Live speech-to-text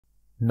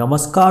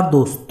नमस्कार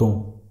दोस्तों,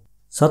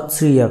 सत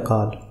श्री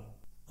अकाल,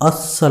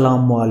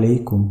 अस्सलाम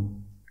वालेकुम।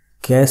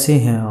 कैसे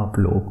हैं आप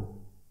लोग?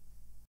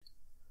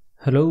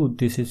 Hello,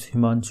 this is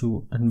Himanshu,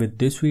 and with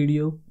this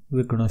video,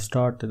 we're gonna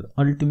start the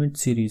ultimate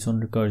series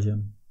on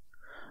recursion.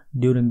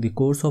 During the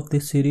course of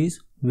this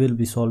series, we'll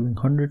be solving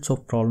hundreds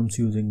of problems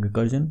using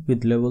recursion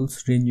with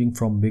levels ranging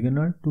from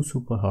beginner to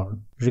super hard.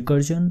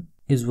 Recursion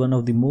is one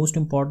of the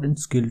most important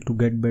skills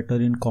to get better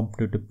in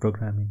competitive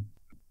programming.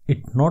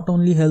 It not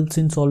only helps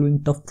in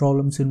solving tough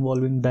problems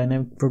involving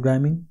dynamic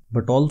programming,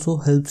 but also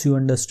helps you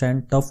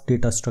understand tough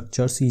data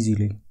structures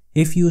easily.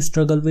 If you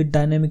struggle with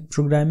dynamic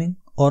programming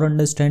or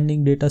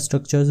understanding data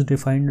structures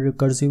defined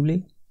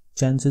recursively,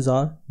 chances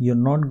are you're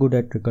not good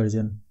at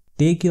recursion.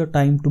 Take your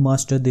time to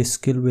master this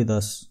skill with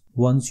us.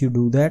 Once you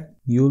do that,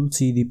 you'll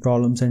see the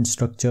problems and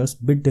structures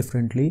bit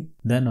differently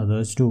than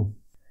others do.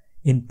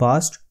 In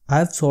past,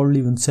 I've solved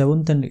even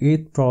 7th and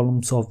 8th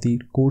problems of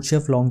the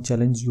CodeChef long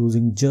challenge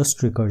using just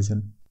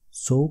recursion.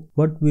 So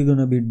what we're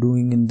gonna be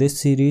doing in this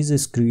series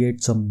is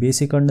create some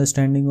basic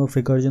understanding of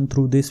recursion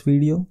through this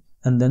video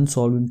and then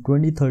solving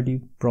 20-30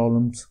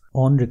 problems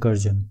on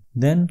recursion.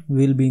 Then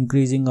we'll be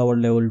increasing our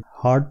level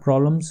hard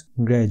problems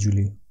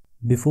gradually.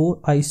 Before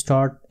I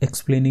start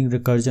explaining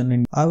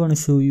recursion, I want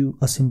to show you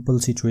a simple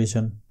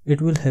situation. It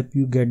will help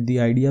you get the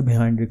idea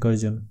behind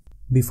recursion.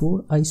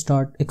 Before I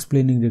start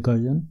explaining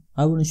recursion,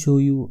 I want to show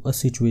you a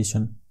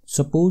situation.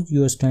 Suppose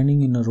you are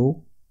standing in a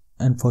row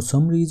and for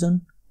some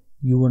reason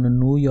you want to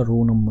know your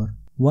row number.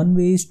 One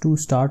way is to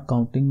start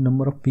counting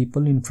number of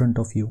people in front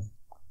of you.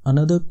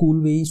 Another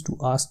cool way is to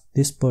ask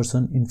this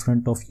person in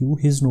front of you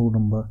his row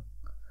number.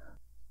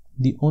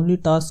 The only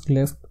task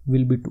left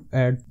will be to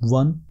add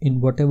 1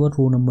 in whatever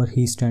row number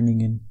he is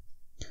standing in.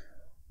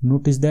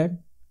 Notice that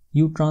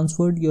you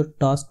transferred your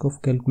task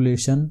of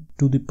calculation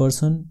to the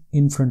person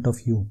in front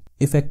of you.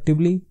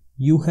 Effectively,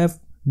 you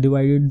have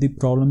divided the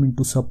problem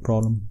into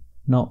sub-problem.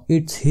 Now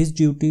it's his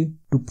duty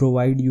to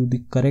provide you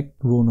the correct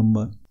row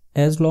number.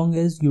 As long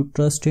as you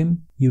trust him,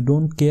 you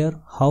don't care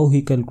how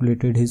he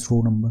calculated his row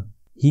number.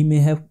 He may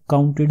have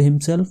counted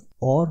himself,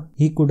 or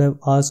he could have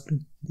asked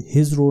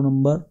his row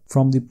number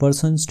from the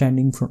person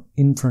standing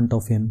in front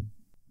of him.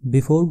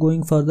 Before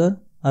going further,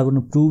 I want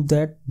to prove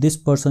that this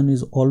person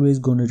is always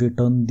going to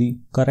return the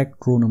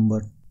correct row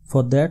number.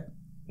 For that,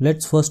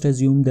 let's first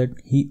assume that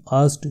he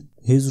asked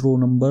his row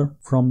number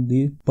from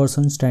the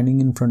person standing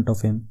in front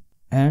of him,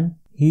 and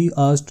he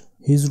asked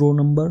his row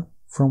number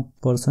from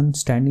person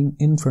standing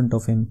in front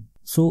of him.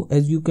 So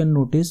as you can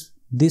notice,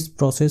 this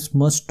process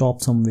must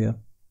stop somewhere.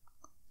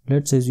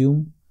 Let's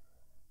assume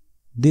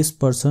this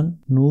person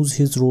knows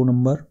his row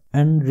number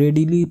and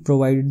readily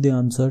provided the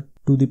answer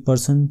to the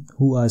person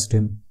who asked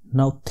him.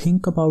 Now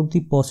think about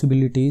the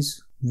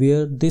possibilities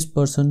where this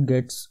person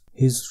gets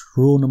his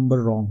row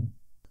number wrong.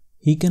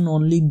 He can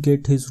only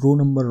get his row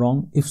number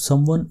wrong if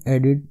someone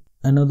added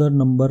another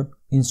number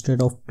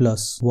instead of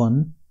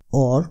 +1,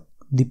 or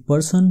the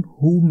person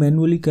who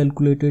manually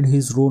calculated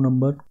his row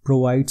number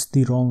provides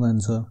the wrong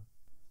answer.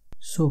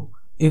 So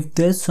if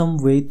there's some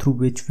way through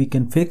which we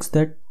can fix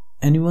that,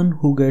 anyone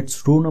who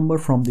gets row number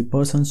from the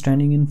person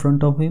standing in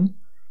front of him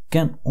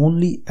can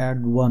only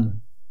add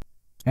 1,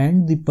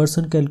 and the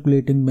person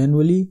calculating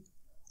manually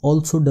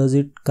also does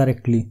it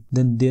correctly,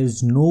 then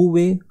there's no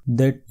way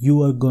that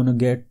you are gonna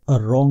get a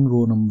wrong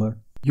row number.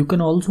 You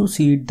can also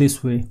see it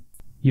this way.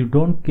 You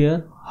don't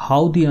care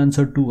how the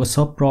answer to a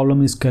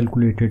sub-problem is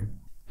calculated,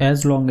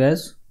 as long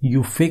as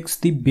you fix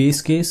the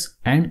base case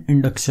and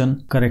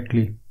induction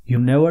correctly. You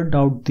never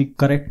doubt the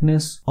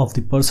correctness of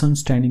the person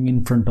standing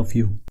in front of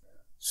you.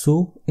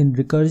 So in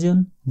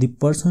recursion, the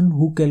person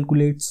who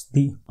calculates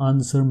the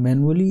answer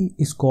manually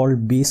is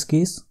called base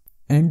case,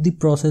 and the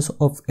process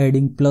of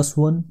adding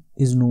 +1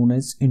 is known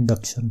as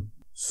induction.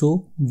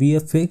 So we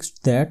have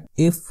fixed that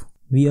if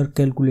we are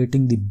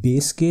calculating the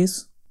base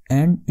case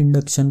and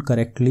induction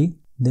correctly,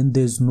 then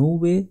there's no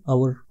way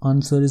our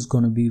answer is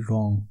gonna be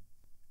wrong.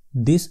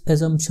 This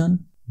assumption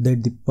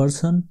that the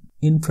person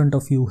in front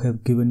of you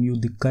have given you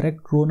the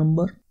correct row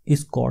number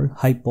is called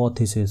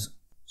hypothesis.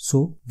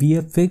 So we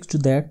have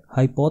fixed that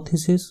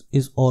hypothesis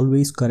is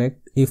always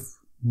correct if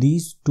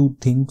these two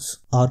things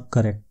are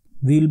correct.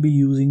 We'll be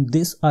using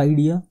this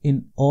idea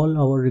in all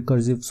our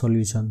recursive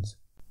solutions.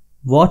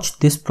 Watch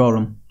this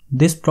problem.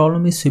 This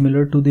problem is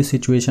similar to the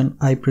situation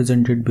I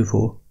presented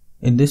before.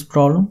 In this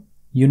problem,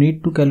 you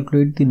need to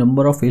calculate the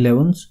number of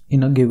 11s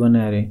in a given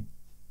array.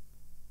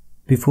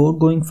 Before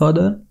going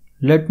further,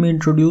 let me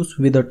introduce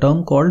with a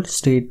term called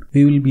state.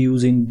 We will be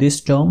using this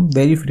term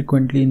very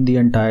frequently in the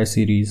entire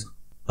series.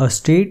 A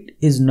state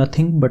is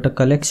nothing but a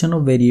collection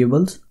of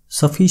variables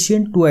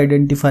sufficient to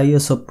identify a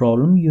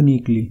subproblem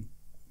uniquely.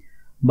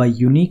 By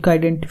unique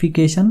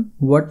identification,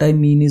 what I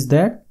mean is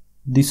that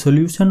the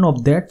solution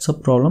of that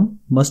subproblem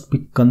must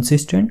be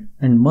consistent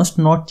and must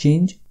not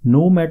change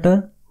no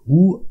matter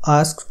who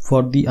asks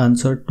for the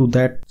answer to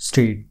that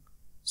state.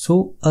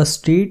 So a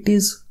state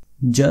is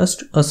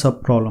just a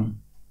subproblem.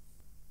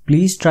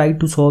 Please try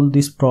to solve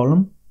this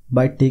problem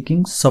by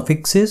taking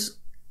suffixes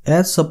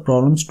as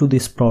subproblems to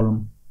this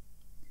problem.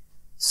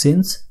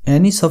 Since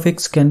any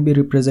suffix can be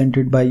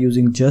represented by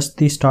using just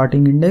the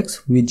starting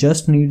index, we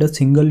just need a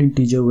single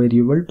integer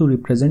variable to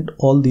represent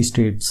all the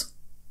states.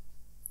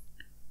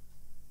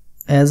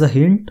 As a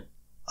hint,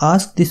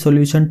 ask the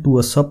solution to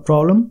a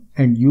subproblem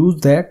and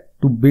use that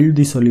to build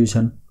the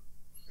solution.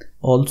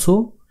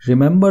 Also,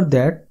 remember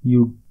that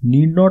you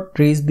need not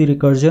trace the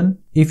recursion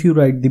if you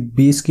write the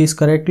base case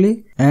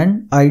correctly,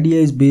 and idea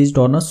is based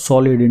on a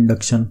solid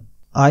induction.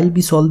 I'll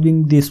be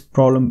solving this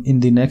problem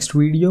in the next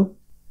video.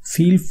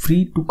 Feel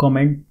free to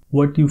comment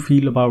what you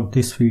feel about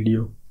this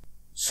video.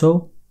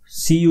 So,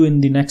 see you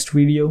in the next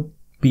video.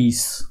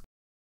 Peace.